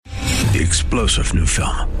The explosive new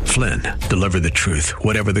film, Flynn, deliver the truth,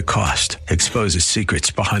 whatever the cost, exposes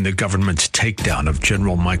secrets behind the government's takedown of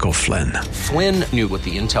General Michael Flynn. Flynn knew what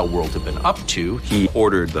the intel world had been up to. He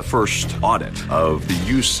ordered the first audit of the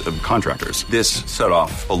use of contractors. This set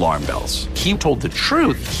off alarm bells. He told the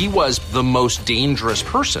truth. He was the most dangerous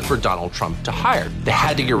person for Donald Trump to hire. They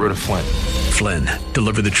had to get rid of Flynn. Flynn,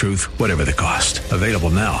 deliver the truth, whatever the cost. Available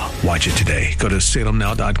now. Watch it today. Go to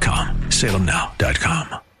salemnow.com.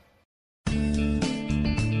 salemnow.com.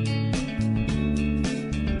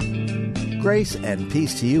 Grace and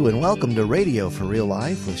peace to you, and welcome to Radio for Real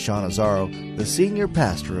Life with Sean Azzaro, the senior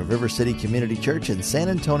pastor of River City Community Church in San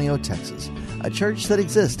Antonio, Texas, a church that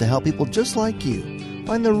exists to help people just like you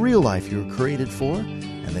find the real life you were created for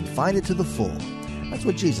and then find it to the full. That's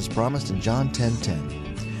what Jesus promised in John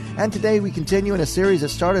 10:10. And today we continue in a series that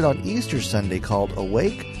started on Easter Sunday called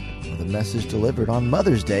Awake, with a message delivered on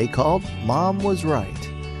Mother's Day called Mom Was Right.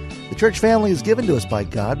 The church family is given to us by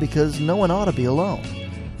God because no one ought to be alone.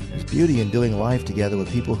 There's beauty in doing life together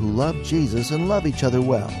with people who love Jesus and love each other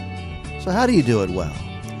well. So how do you do it well?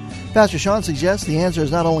 Pastor Sean suggests the answer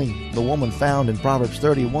is not only the woman found in Proverbs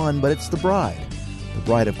 31, but it's the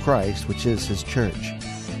bride of Christ, which is His church.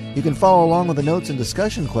 You can follow along with the notes and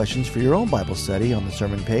discussion questions for your own Bible study on the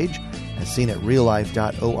sermon page, as seen at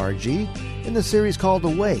reallife.org, in the series called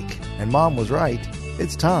Awake. And Mom Was Right.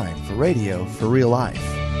 It's time for Radio for Real Life.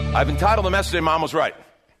 I've entitled the message, Mom Was Right.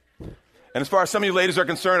 And as far as some of you ladies are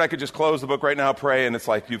concerned, I could just close the book right now, pray, and it's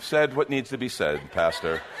like, you've said what needs to be said,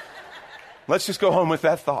 Pastor. Let's just go home with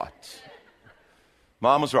that thought.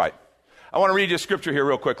 Mom was right. I want to read you a scripture here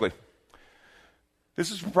real quickly. This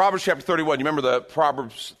is from Proverbs chapter 31. You remember the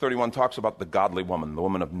Proverbs 31 talks about the godly woman, the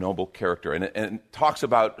woman of noble character, and it talks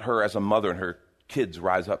about her as a mother, and her kids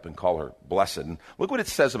rise up and call her blessed. And look what it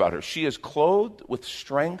says about her. She is clothed with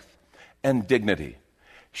strength and dignity.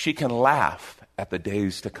 She can laugh at the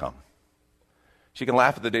days to come. She can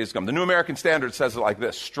laugh at the days to come. The New American Standard says it like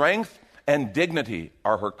this: strength and dignity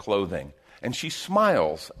are her clothing, and she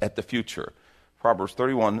smiles at the future. Proverbs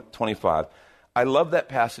 31:25. I love that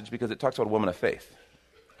passage because it talks about a woman of faith,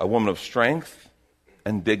 a woman of strength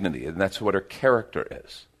and dignity, and that's what her character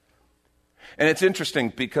is. And it's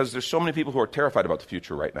interesting because there's so many people who are terrified about the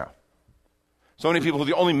future right now. So many people who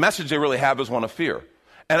the only message they really have is one of fear.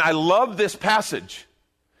 And I love this passage.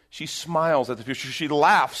 She smiles at the future. She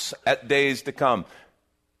laughs at days to come.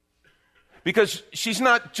 Because she's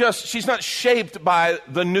not shaped by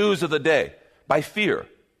the news of the day, by fear.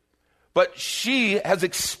 But she has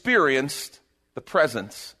experienced the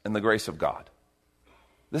presence and the grace of God.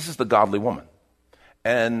 This is the godly woman.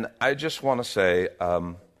 And I just want to say,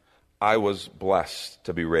 I was blessed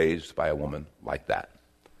to be raised by a woman like that.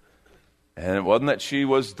 And it wasn't that she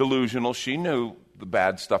was delusional. She knew the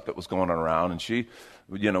bad stuff that was going on around, and she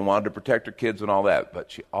wanted to protect her kids and all that,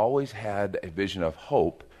 but she always had a vision of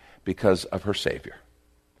hope because of her Savior.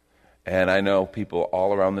 And I know people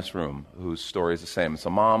all around this room whose story is the same. So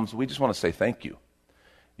moms, we just want to say thank you.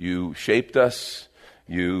 You shaped us,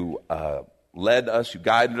 you led us, you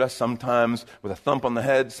guided us, sometimes with a thump on the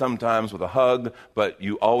head, sometimes with a hug, but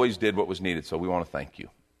you always did what was needed, so we want to thank you.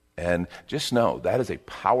 And just know that is a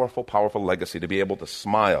powerful, powerful legacy, to be able to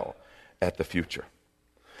smile at the future.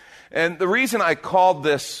 And the reason I called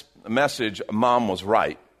this message Mom Was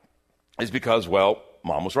Right is because, well,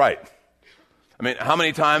 Mom was right. I mean, how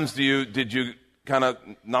many times did you kind of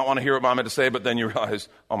not want to hear what Mom had to say, but then you realize,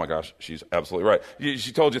 oh my gosh, she's absolutely right.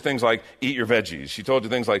 She told you things like, eat your veggies. She told you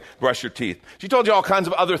things like, brush your teeth. She told you all kinds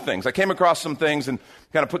of other things. I came across some things and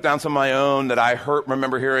kind of put down some of my own that I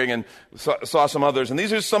remember hearing, and saw some others. And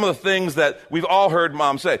these are some of the things that we've all heard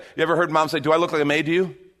Mom say. You ever heard Mom say, do I look like a maid to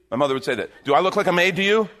you? My mother would say that. Do I look like a maid to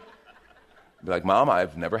you? I'd be like, Mom,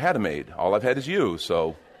 I've never had a maid. All I've had is you.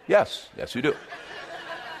 So, yes, you do.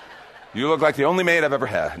 You look like the only maid I've ever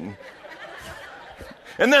had.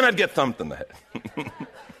 And then I'd get thumped in the head.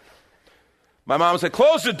 My mom would say,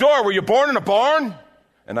 close the door. Were you born in a barn?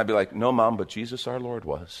 And I'd be like, no, Mom, but Jesus our Lord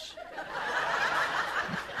was.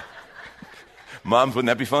 Moms, wouldn't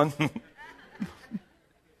that be fun?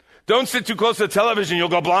 Don't sit too close to the television. You'll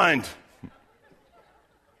go blind.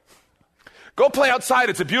 Go play outside.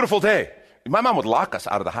 It's a beautiful day. My mom would lock us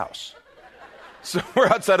out of the house. So we're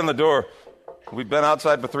outside on the door. We've been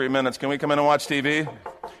outside for 3 minutes. Can we come in and watch TV?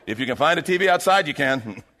 If you can find a TV outside, you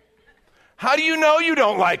can. How do you know you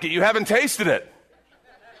don't like it? You haven't tasted it.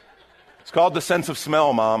 It's called the sense of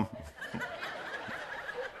smell, Mom.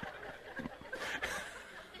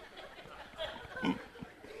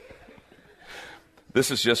 This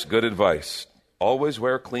is just good advice. Always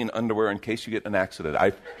wear clean underwear in case you get in an accident.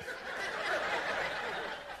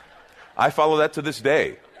 I follow that to this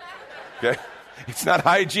day. Okay? It's not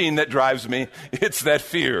hygiene that drives me. It's that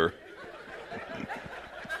fear.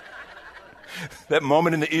 That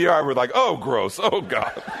moment in the ER, we're like, oh, gross. Oh,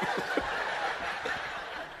 God.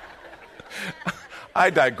 I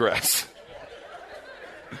digress.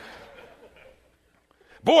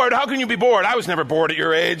 Bored? How can you be bored? I was never bored at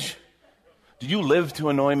your age. Do you live to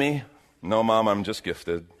annoy me? No, Mom, I'm just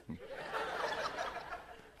gifted.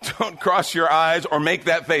 Don't cross your eyes or make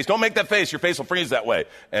that face. Don't make that face. Your face will freeze that way.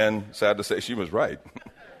 And sad to say, she was right.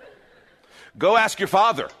 Go ask your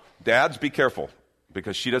father. Dads, be careful,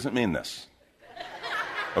 because she doesn't mean this.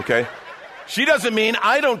 Okay? She doesn't mean,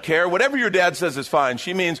 I don't care. Whatever your dad says is fine.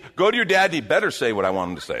 She means, go to your dad and he better say what I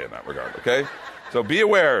want him to say in that regard. Okay? So be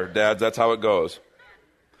aware, dads. That's how it goes.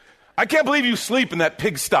 I can't believe you sleep in that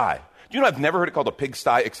pigsty. Do you know I've never heard it called a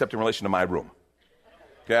pigsty except in relation to my room?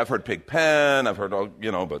 Okay, I've heard pig pen, I've heard,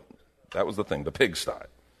 but that was the thing, the pigsty.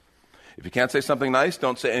 If you can't say something nice,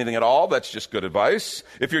 don't say anything at all. That's just good advice.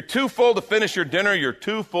 If you're too full to finish your dinner, you're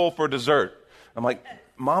too full for dessert. I'm like,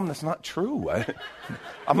 Mom, that's not true.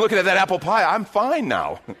 I'm looking at that apple pie. I'm fine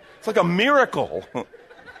now. It's like a miracle.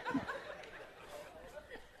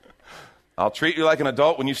 I'll treat you like an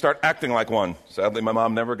adult when you start acting like one. Sadly, my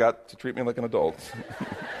mom never got to treat me like an adult.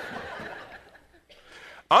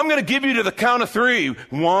 I'm going to give you to the count of 3.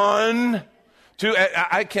 1, 2.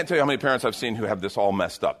 I can't tell you how many parents I've seen who have this all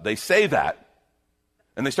messed up. They say that,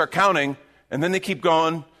 and they start counting, and then they keep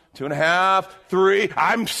going. 2.5, 3.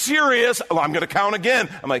 I'm serious. Oh, I'm going to count again.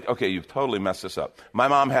 I'm like, okay, you've totally messed this up. My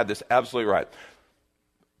mom had this absolutely right.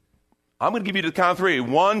 I'm going to give you to the count of 3.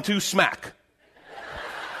 1, 2, smack.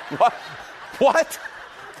 What?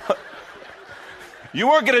 You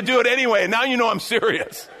weren't going to do it anyway. Now you know I'm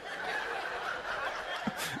serious.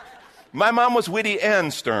 My mom was witty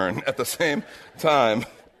and stern at the same time.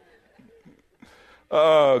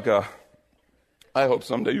 Oh, God. I hope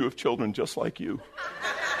someday you have children just like you.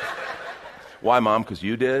 Why, Mom? Because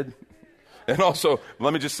you did? And also,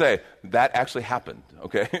 let me just say, that actually happened,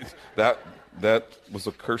 okay? That was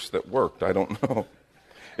a curse that worked. I don't know.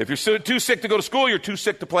 If you're too sick to go to school, you're too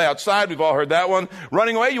sick to play outside. We've all heard that one.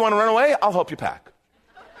 Running away, you want to run away? I'll help you pack.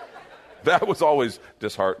 That was always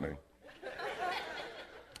disheartening.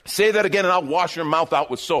 Say that again and I'll wash your mouth out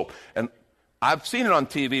with soap. And I've seen it on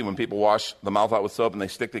TV when people wash the mouth out with soap and they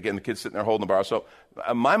stick it and the kid's sitting there holding the bar of soap.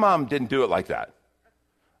 My mom didn't do it like that.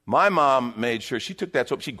 My mom made sure she took that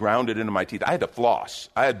soap, she ground it into my teeth. I had to floss.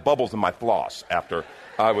 I had bubbles in my floss after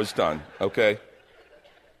I was done, okay?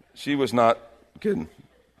 She was not kidding.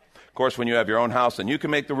 Of course, when you have your own house, then you can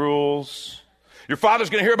make the rules. Your father's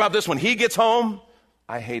going to hear about this when he gets home.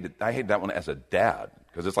 I hated that one as a dad,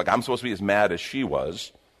 because it's like I'm supposed to be as mad as she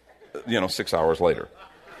was, 6 hours later.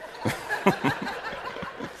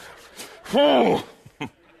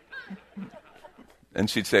 And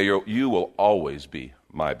she'd say, you will always be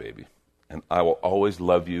my baby, and I will always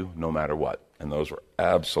love you no matter what. And those were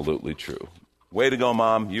absolutely true. Way to go,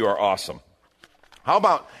 Mom. You are awesome. How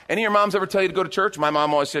about, any of your moms ever tell you to go to church? My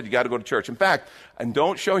mom always said you got to go to church. In fact, and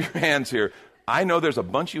don't show your hands here, I know there's a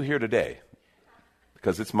bunch of you here today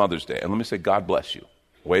because it's Mother's Day. And let me say, God bless you.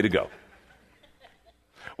 Way to go.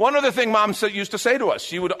 One other thing Mom used to say to us,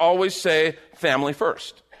 she would always say family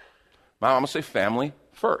first. My mom would say family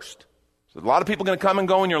first. So a lot of people are going to come and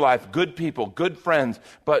go in your life, good people, good friends,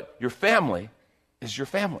 but your family is your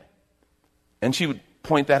family. And she would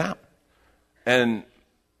point that out. And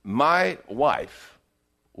my wife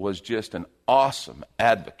was just an awesome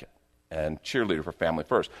advocate and cheerleader for family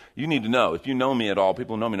first. You need to know, if you know me at all,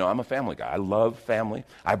 people who know me know I'm a family guy. I love family.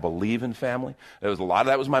 I believe in family. There was a lot of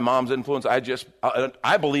that was my mom's influence.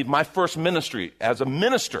 I believe my first ministry as a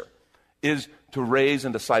minister is to raise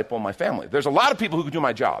and disciple my family. There's a lot of people who can do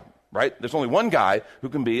my job, right? There's only one guy who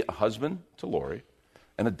can be a husband to Lori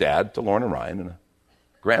and a dad to Lauren and Ryan and a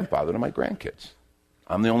grandfather to my grandkids.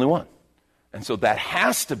 I'm the only one. And so that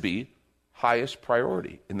has to be highest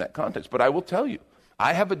priority in that context. But I will tell you,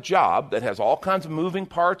 I have a job that has all kinds of moving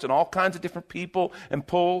parts and all kinds of different people and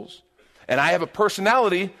pulls. And I have a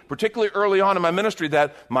personality, particularly early on in my ministry,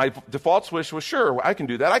 that my default switch was, sure, I can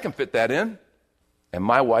do that. I can fit that in. And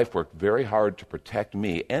my wife worked very hard to protect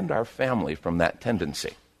me and our family from that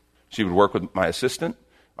tendency. She would work with my assistant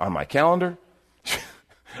on my calendar.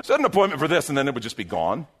 Set an appointment for this, and then it would just be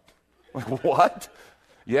gone. Like, what?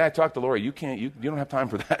 Yeah, I talked to Lori. You don't have time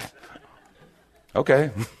for that. Okay.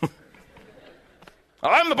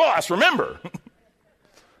 I'm the boss, remember.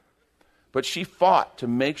 But she fought to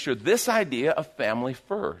make sure this idea of family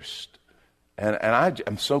first. And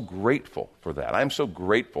I'm so grateful for that. I'm so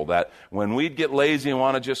grateful that when we'd get lazy and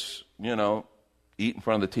want to just, eat in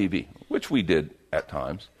front of the TV, which we did at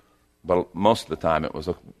times, But most of the time it was,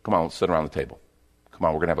 come on, let's sit around the table. Come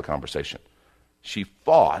on, we're going to have a conversation. She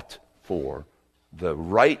fought for the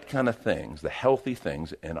right kind of things, the healthy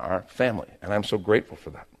things in our family. And I'm so grateful for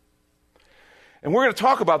that. And we're going to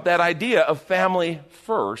talk about that idea of family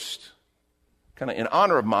first, kind of in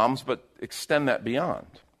honor of moms, but extend that beyond.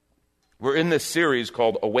 We're in this series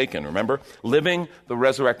called Awaken, remember? Living the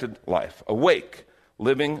Resurrected Life. Awake,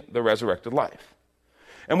 living the resurrected life.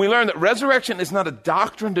 And we learn that resurrection is not a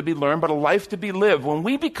doctrine to be learned, but a life to be lived. When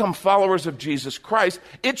we become followers of Jesus Christ,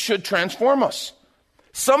 it should transform us.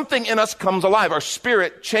 Something in us comes alive. Our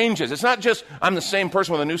spirit changes. It's not just, I'm the same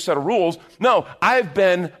person with a new set of rules. No, I've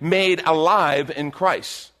been made alive in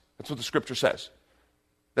Christ. That's what the scripture says.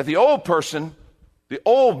 That the old person, the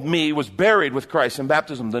old me was buried with Christ in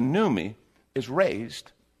baptism. The new me is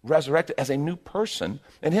raised, resurrected as a new person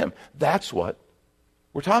in him. That's what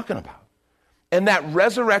we're talking about. And that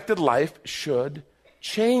resurrected life should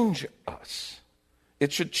change us.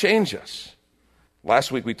 It should change us. Last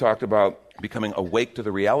week we talked about becoming awake to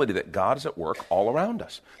the reality that God is at work all around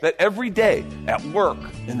us. That every day, at work,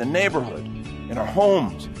 in the neighborhood, in our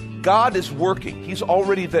homes, God is working. He's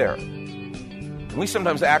already there. And we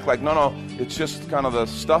sometimes act like, no, it's just kind of the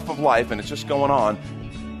stuff of life and it's just going on.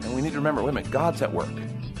 And we need to remember, wait a minute, God's at work.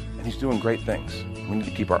 And he's doing great things. We need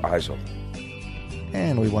to keep our eyes open.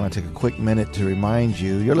 And we want to take a quick minute to remind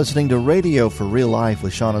you, you're listening to Radio for Real Life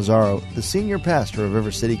with Sean Azzaro, the senior pastor of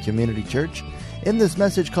River City Community Church, in this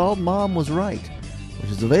message called Mom Was Right, which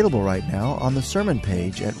is available right now on the sermon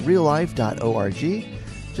page at reallife.org.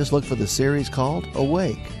 Just look for the series called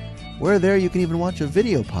Awake, where there you can even watch a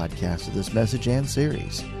video podcast of this message and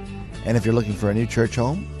series. And if you're looking for a new church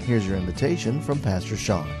home, here's your invitation from Pastor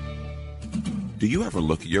Sean. Do you ever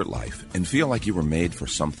look at your life and feel like you were made for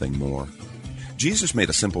something more? Jesus made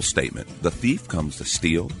a simple statement. The thief comes to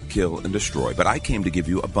steal, kill, and destroy, but I came to give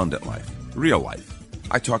you abundant life, real life.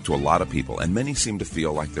 I talk to a lot of people, and many seem to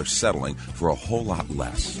feel like they're settling for a whole lot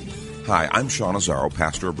less. Hi, I'm Sean Azzaro,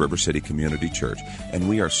 pastor of River City Community Church, and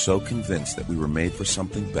we are so convinced that we were made for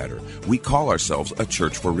something better. We call ourselves a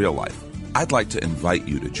church for real life. I'd like to invite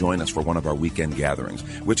you to join us for one of our weekend gatherings,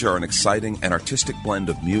 which are an exciting and artistic blend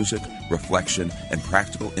of music, reflection, and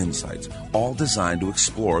practical insights, all designed to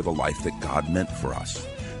explore the life that God meant for us.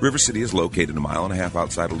 River City is located 1.5 miles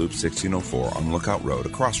outside of Loop 1604 on Lookout Road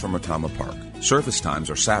across from Retama Park. Service times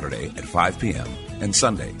are Saturday at 5 p.m. and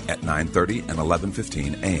Sunday at 9:30 and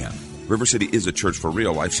 11:15 a.m. River City is a church for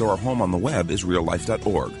real life, so our home on the web is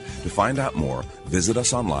reallife.org. To find out more, visit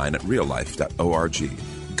us online at reallife.org.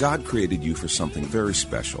 God created you for something very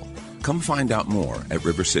special. Come find out more at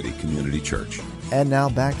River City Community Church. And now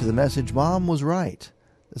back to the message, Mom Was Right.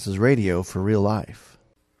 This is Radio for Real Life.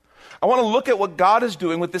 I want to look at what God is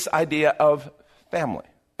doing with this idea of family.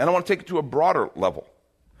 And I want to take it to a broader level.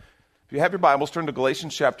 If you have your Bibles, turn to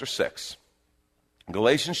Galatians chapter 6.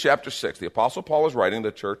 Galatians chapter 6. The Apostle Paul is writing to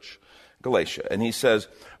the church Galatia. And he says,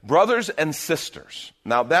 brothers and sisters.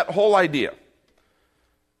 Now that whole idea,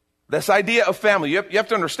 this idea of family, you have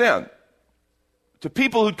to understand, to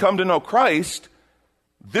people who'd come to know Christ,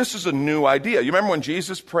 this is a new idea. You remember when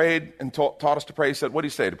Jesus prayed and taught us to pray, he said, what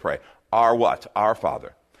did he say to pray? Our what? Our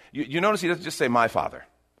Father. You notice he doesn't just say my Father.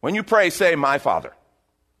 When you pray, say my Father.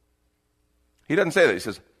 He doesn't say that. He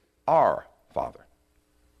says our Father.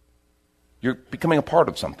 You're becoming a part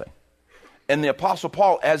of something. And the Apostle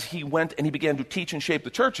Paul, as he went and he began to teach and shape the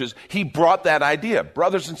churches, he brought that idea.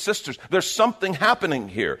 Brothers and sisters, there's something happening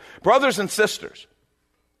here. Brothers and sisters.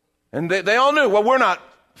 And they all knew, well, we're not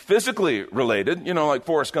physically related, like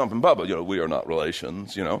Forrest Gump and Bubba, we are not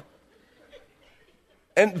relations,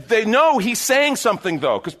 And they know he's saying something,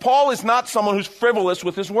 though, because Paul is not someone who's frivolous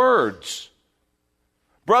with his words.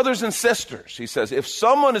 Brothers and sisters, he says, if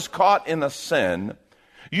someone is caught in a sin,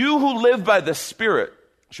 you who live by the Spirit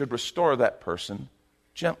should restore that person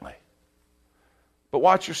gently. But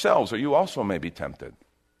watch yourselves, or you also may be tempted.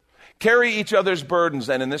 Carry each other's burdens,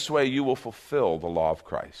 and in this way you will fulfill the law of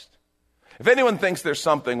Christ. If anyone thinks there's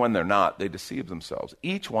something when they're not, they deceive themselves.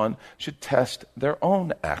 Each one should test their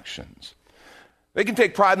own actions. They can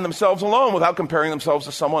take pride in themselves alone without comparing themselves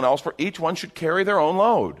to someone else, for each one should carry their own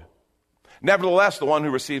load. Nevertheless, the one who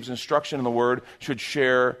receives instruction in the word should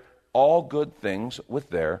share all good things with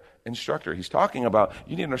their instructor. He's talking about,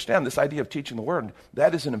 you need to understand, this idea of teaching the word,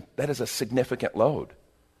 that is a significant load.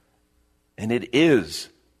 And it is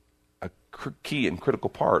a key and critical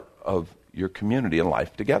part of your community and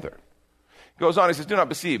life together. He goes on, he says, do not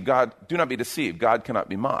be deceived. God cannot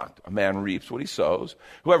be mocked. A man reaps what he sows.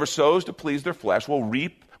 Whoever sows to please their flesh will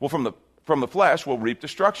reap, from the flesh will reap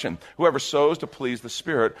destruction. Whoever sows to please the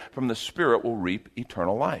Spirit, from the Spirit will reap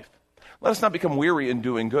eternal life. Let us not become weary in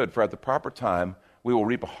doing good, for at the proper time we will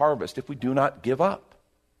reap a harvest if we do not give up.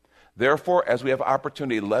 Therefore, as we have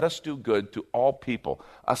opportunity, let us do good to all people,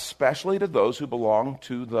 especially to those who belong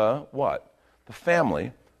to the what? The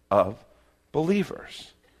family of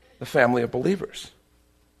believers. The family of believers.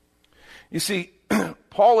 You see,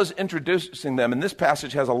 Paul is introducing them, and this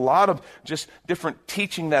passage has a lot of just different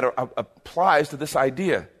teaching that applies to this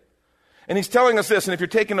idea. And he's telling us this, and if you're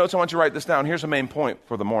taking notes, I want you to write this down. Here's the main point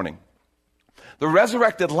for the morning. The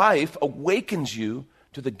resurrected life awakens you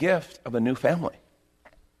to the gift of a new family.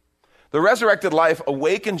 The resurrected life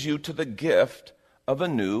awakens you to the gift of a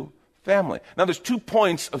new family. Now, there's 2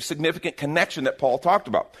 points of significant connection that Paul talked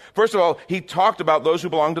about. First of all, he talked about those who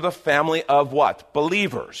belong to the family of what?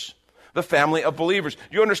 Believers. The family of believers.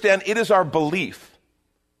 You understand, it is our belief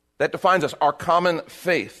that defines us, our common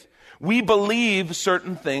faith. We believe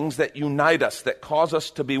certain things that unite us, that cause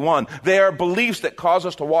us to be one. They are beliefs that cause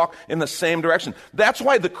us to walk in the same direction. That's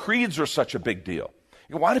why the creeds are such a big deal.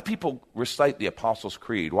 Why do people recite the Apostles'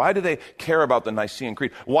 Creed? Why do they care about the Nicene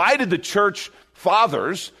Creed? Why did the church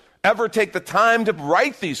fathers ever take the time to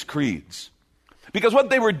write these creeds? Because what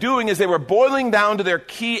they were doing is they were boiling down to their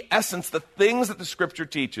key essence the things that the Scripture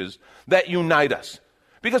teaches that unite us.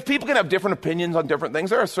 Because people can have different opinions on different things.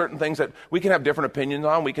 There are certain things that we can have different opinions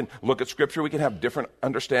on. We can look at Scripture. We can have different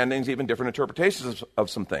understandings, even different interpretations of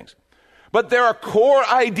some things. But there are core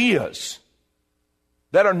ideas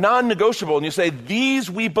that are non-negotiable, and you say,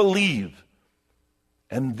 these we believe.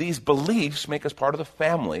 And these beliefs make us part of the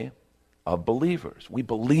family of believers. We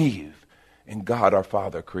believe in God our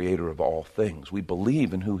Father, creator of all things. We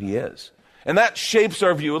believe in who He is. And that shapes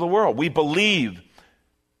our view of the world. We believe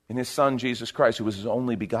in His Son, Jesus Christ, who was His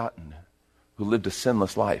only begotten, who lived a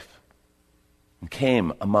sinless life and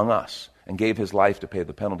came among us and gave His life to pay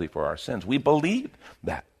the penalty for our sins. We believe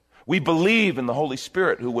that. We believe in the Holy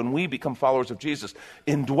Spirit, who, when we become followers of Jesus,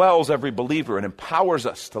 indwells every believer and empowers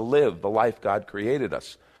us to live the life God created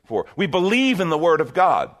us for. We believe in the Word of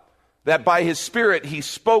God, that by His Spirit He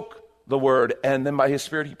spoke the Word, and then by His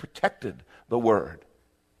Spirit He protected the Word,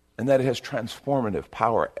 and that it has transformative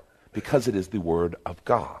power because it is the Word of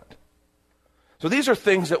God. So these are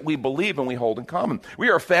things that we believe and we hold in common. We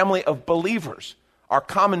are a family of believers. Our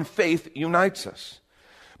common faith unites us.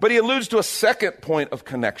 But he alludes to a second point of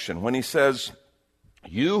connection when he says,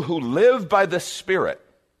 you who live by the Spirit.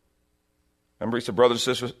 Remember, he said, brothers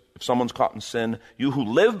and sisters, if someone's caught in sin, you who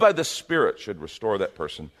live by the Spirit should restore that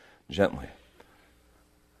person gently.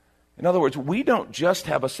 In other words, we don't just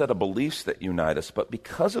have a set of beliefs that unite us, but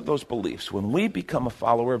because of those beliefs, when we become a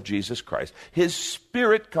follower of Jesus Christ, His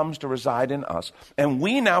Spirit comes to reside in us, and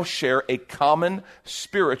we now share a common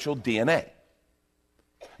spiritual DNA.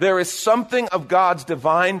 There is something of God's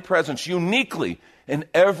divine presence uniquely in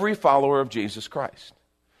every follower of Jesus Christ.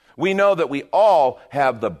 We know that we all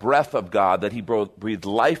have the breath of God, that He breathed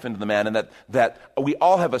life into the man, and that we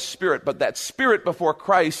all have a spirit, but that spirit before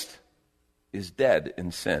Christ is dead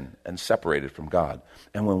in sin and separated from God.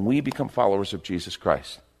 And when we become followers of Jesus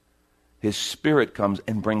Christ, His Spirit comes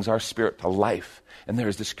and brings our spirit to life. And there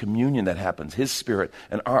is this communion that happens, His Spirit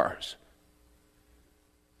and ours.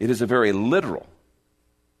 It is a very literal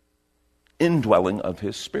indwelling of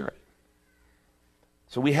His Spirit.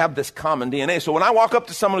 So we have this common DNA. So when I walk up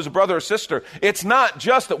to someone who's a brother or sister, it's not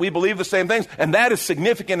just that we believe the same things, and that is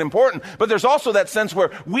significant and important, but there's also that sense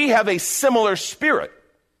where we have a similar spirit.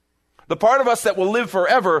 The part of us that will live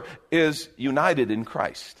forever is united in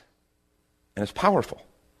Christ. And it's powerful,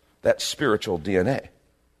 that spiritual DNA.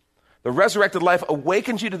 The resurrected life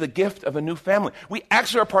awakens you to the gift of a new family. We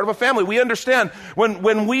actually are part of a family. We understand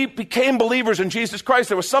when we became believers in Jesus Christ,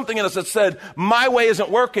 there was something in us that said, my way isn't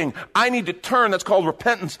working. I need to turn. That's called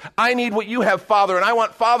repentance. I need what you have, Father, and I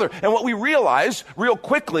want Father. And what we realize real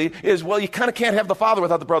quickly is, well, you kind of can't have the Father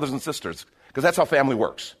without the brothers and sisters, because that's how family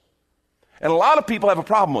works. And a lot of people have a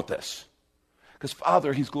problem with this. Because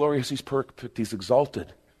Father, He's glorious, He's perfect, He's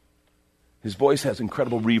exalted. His voice has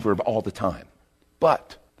incredible reverb all the time.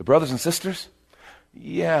 But the brothers and sisters,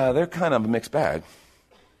 yeah, they're kind of a mixed bag.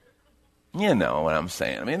 You know what I'm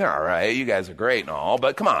saying. I mean, they're all right. You guys are great and all,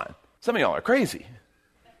 but come on. Some of y'all are crazy.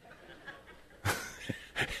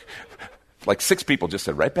 Like 6 people just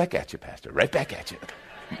said, right back at you, Pastor, right back at you.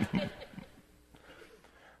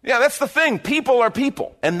 Yeah, that's the thing. People are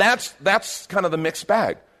people. And that's kind of the mixed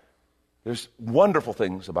bag. There's wonderful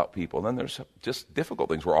things about people, and then there's just difficult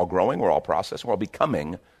things. We're all growing, we're all processing, we're all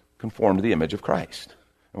becoming conformed to the image of Christ.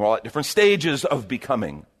 And we're all at different stages of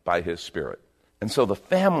becoming by His Spirit. And so the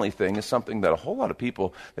family thing is something that a whole lot of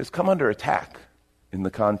people has come under attack in the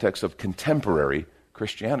context of contemporary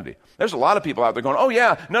Christianity. There's a lot of people out there going, oh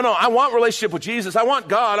yeah, no, I want relationship with Jesus. I want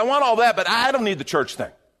God. I want all that, but I don't need the church thing.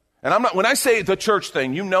 And when I say the church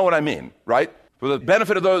thing, you know what I mean, right? For the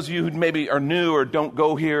benefit of those of you who maybe are new or don't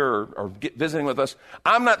go here or get visiting with us,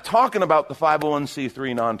 I'm not talking about the 501c3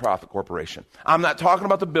 nonprofit corporation. I'm not talking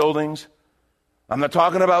about the buildings. I'm not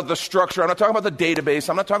talking about the structure. I'm not talking about the database.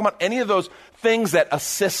 I'm not talking about any of those things that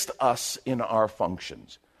assist us in our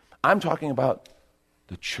functions. I'm talking about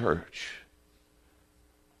the church,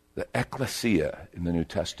 the ecclesia in the New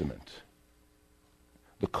Testament,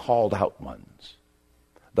 the called out ones,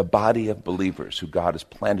 the body of believers who God has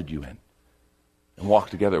planted you in and walk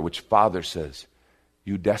together, which Father says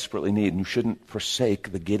you desperately need, and you shouldn't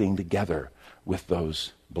forsake the getting together with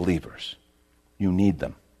those believers. You need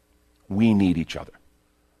them. We need each other.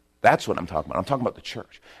 That's what I'm talking about. I'm talking about the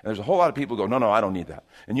church. And there's a whole lot of people who go, no, I don't need that.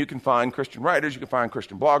 And you can find Christian writers, you can find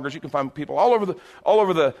Christian bloggers, you can find people all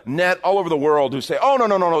over the net, all over the world who say, oh,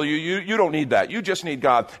 no, you don't need that. You just need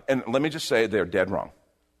God. And let me just say, they're dead wrong.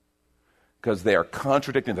 Because they are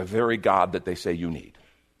contradicting the very God that they say you need.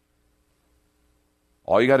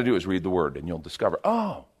 All you got to do is read the Word, and you'll discover,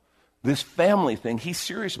 oh, this family thing, he's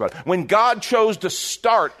serious about it. When God chose to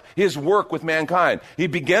start his work with mankind, he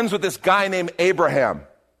begins with this guy named Abraham.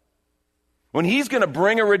 When he's going to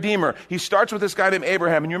bring a redeemer, he starts with this guy named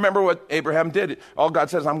Abraham. And you remember what Abraham did? All God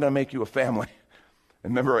says, I'm going to make you a family.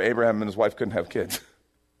 And remember, Abraham and his wife couldn't have kids.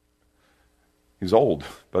 He's old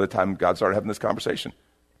by the time God started having this conversation.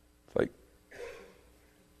 It's like,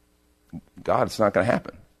 God, it's not going to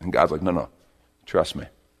happen. And God's like, no, trust me.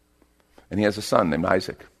 And he has a son named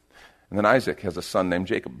Isaac. And then Isaac has a son named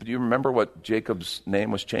Jacob. Do you remember what Jacob's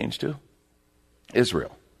name was changed to?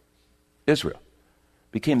 Israel. Israel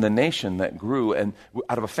became the nation that grew and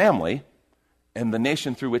out of a family, and the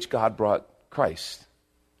nation through which God brought Christ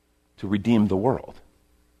to redeem the world.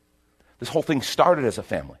 This whole thing started as a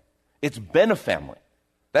family. It's been a family.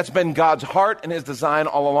 That's been God's heart and his design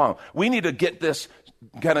all along. We need to get this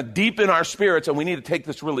kind of deep in our spirits, and we need to take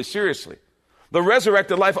this really seriously. The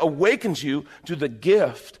resurrected life awakens you to the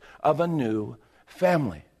gift of a new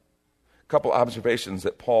family. A couple observations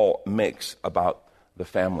that Paul makes about the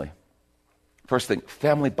family. First thing,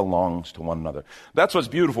 family belongs to one another. That's what's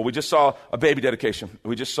beautiful. We just saw a baby dedication.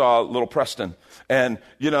 We just saw little Preston. And,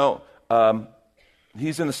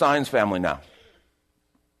 he's in the Signs family now.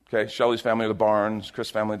 Okay, Shelley's family are the Barnes, Chris'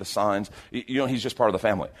 family, the Signs. He's just part of the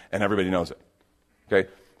family, and everybody knows it. Okay,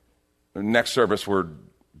 next service, we're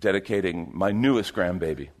dedicating my newest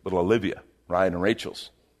grandbaby, little Olivia, Ryan and Rachel's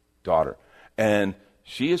daughter. And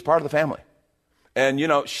she is part of the family. And,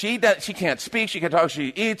 she can't speak, she can't talk, she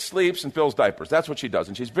eats, sleeps, and fills diapers. That's what she does,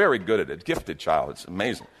 and she's very good at it. Gifted child. It's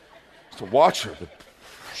amazing. Just to watch her,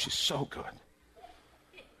 she's so good.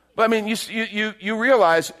 But, you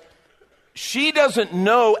realize she doesn't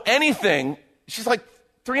know anything. She's like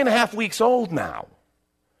 3.5 weeks old now.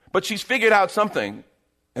 But she's figured out something,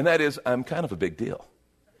 and that is, I'm kind of a big deal.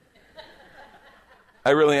 I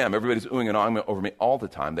really am. Everybody's oohing and ahhing over me all the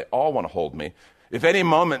time. They all want to hold me. If any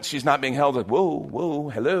moment she's not being held, like, whoa,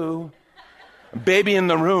 hello. Baby in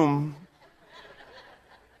the room.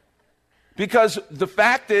 Because the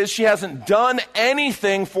fact is, she hasn't done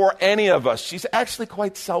anything for any of us. She's actually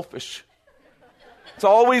quite selfish. It's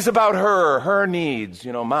always about her needs,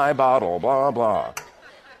 my bottle, blah, blah.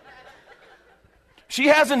 She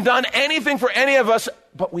hasn't done anything for any of us,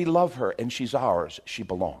 but we love her, and she's ours. She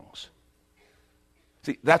belongs.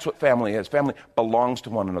 See, that's what family is. Family belongs to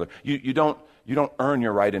one another. You don't earn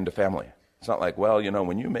your right into family. It's not like,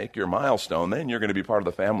 when you make your milestone, then you're going to be part of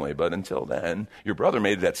the family. But until then, your brother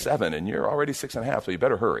made it at 7, and you're already 6.5, so you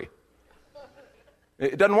better hurry.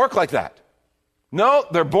 It doesn't work like that. No,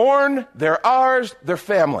 they're born, they're ours, they're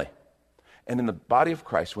family. And in the body of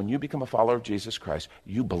Christ, when you become a follower of Jesus Christ,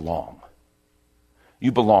 you belong.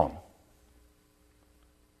 You belong.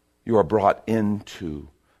 You are brought into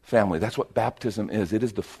family. That's what baptism is. It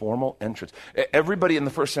is the formal entrance. Everybody in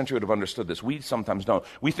the first century would have understood this. We sometimes don't.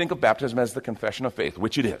 We think of baptism as the confession of faith,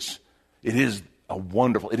 which it is. It is the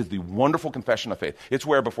wonderful confession of faith. It's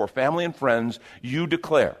where before family and friends, you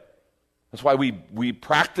declare. That's why we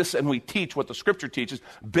practice and we teach what the Scripture teaches,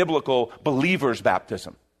 biblical believers'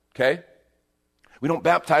 baptism. Okay? We don't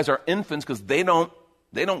baptize our infants because they don't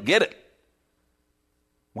get it.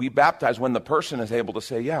 We baptize when the person is able to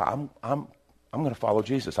say, yeah, I'm going to follow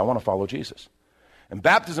Jesus. I want to follow Jesus. And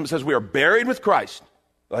baptism says we are buried with Christ.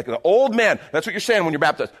 Like the old man. That's what you're saying when you're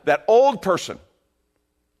baptized. That old person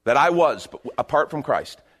that I was, but apart from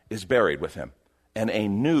Christ, is buried with him. And a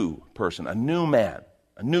new person, a new man,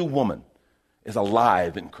 a new woman is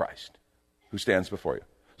alive in Christ who stands before you.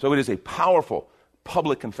 So it is a powerful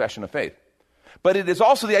public confession of faith. But it is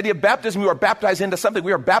also the idea of baptism. We are baptized into something.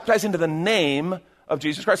 We are baptized into the name of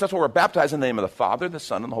Jesus Christ. That's why we're baptized in the name of the Father, the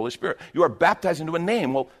Son, and the Holy Spirit. You are baptized into a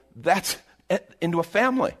name. Well, that's into a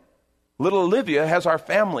family. Little Olivia has our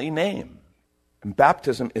family name. And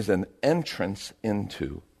baptism is an entrance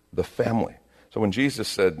into the family. So when Jesus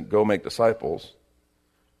said, go make disciples,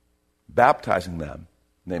 baptizing them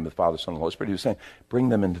in the name of the Father, Son, and the Holy Spirit, he was saying, bring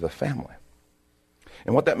them into the family.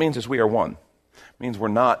 And what that means is we are one. It means we're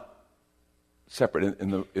not separate.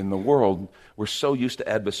 In the world, we're so used to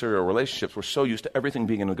adversarial relationships. We're so used to everything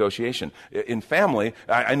being a negotiation. In family,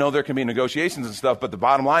 I know there can be negotiations and stuff, but the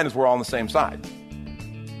bottom line is we're all on the same side.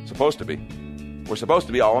 Supposed to be. We're supposed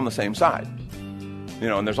to be all on the same side. You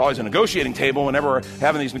know, and there's always a negotiating table whenever we're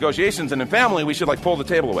having these negotiations. And in family, we should pull the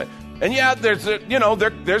table away. And yeah, there's going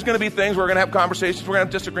to be things we're going to have conversations, we're going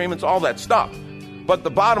to have disagreements, all that stuff. But the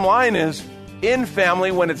bottom line is, in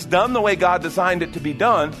family, when it's done the way God designed it to be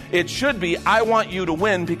done, it should be, I want you to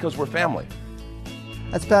win because we're family.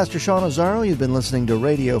 That's Pastor Sean Azzaro. You've been listening to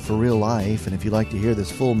Radio for Real Life. And if you'd like to hear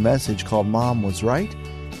this full message called Mom Was Right,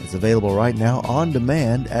 it's available right now on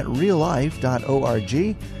demand at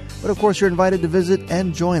reallife.org. But of course, you're invited to visit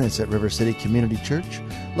and join us at River City Community Church,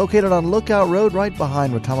 located on Lookout Road right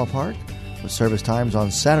behind Watama Park, with service times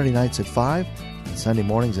on Saturday nights at 5 and Sunday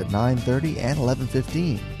mornings at 9:30 and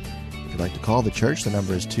 11:15. If you'd like to call the church, the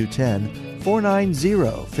number is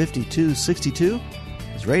 210-490-5262.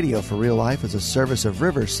 As Radio for Real Life is a service of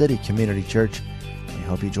River City Community Church. We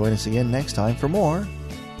hope you join us again next time for more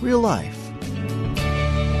Real Life.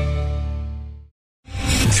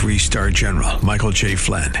 3-star General Michael J.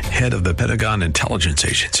 Flynn, head of the Pentagon Intelligence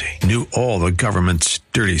Agency, knew all the government's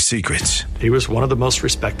dirty secrets. He was one of the most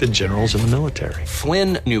respected generals in the military.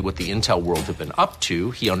 Flynn knew what the intel world had been up to.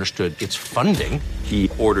 He understood its funding. He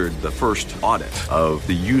ordered the first audit of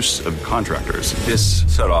the use of contractors. This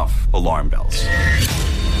set off alarm bells.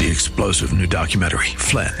 The explosive new documentary,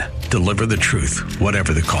 Flynn, Deliver the Truth,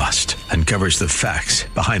 Whatever the Cost, uncovers the facts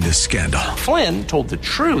behind this scandal. Flynn told the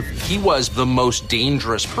truth. He was the most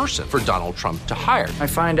dangerous person for Donald Trump to hire. I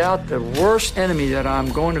find out the worst enemy that I'm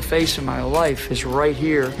going to face in my life is right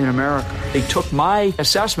here in America. They took my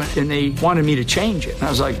assessment and they wanted me to change it. And I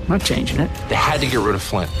was like, I'm not changing it. They had to get rid of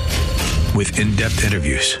Flynn. With in-depth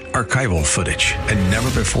interviews, archival footage, and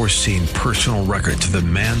never-before-seen personal records of the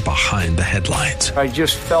man behind the headlines. I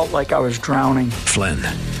just felt like I was drowning. Flynn,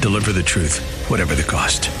 Deliver the Truth, Whatever the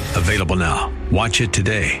Cost. Available now. Watch it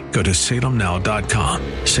today. Go to salemnow.com.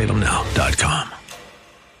 salemnow.com.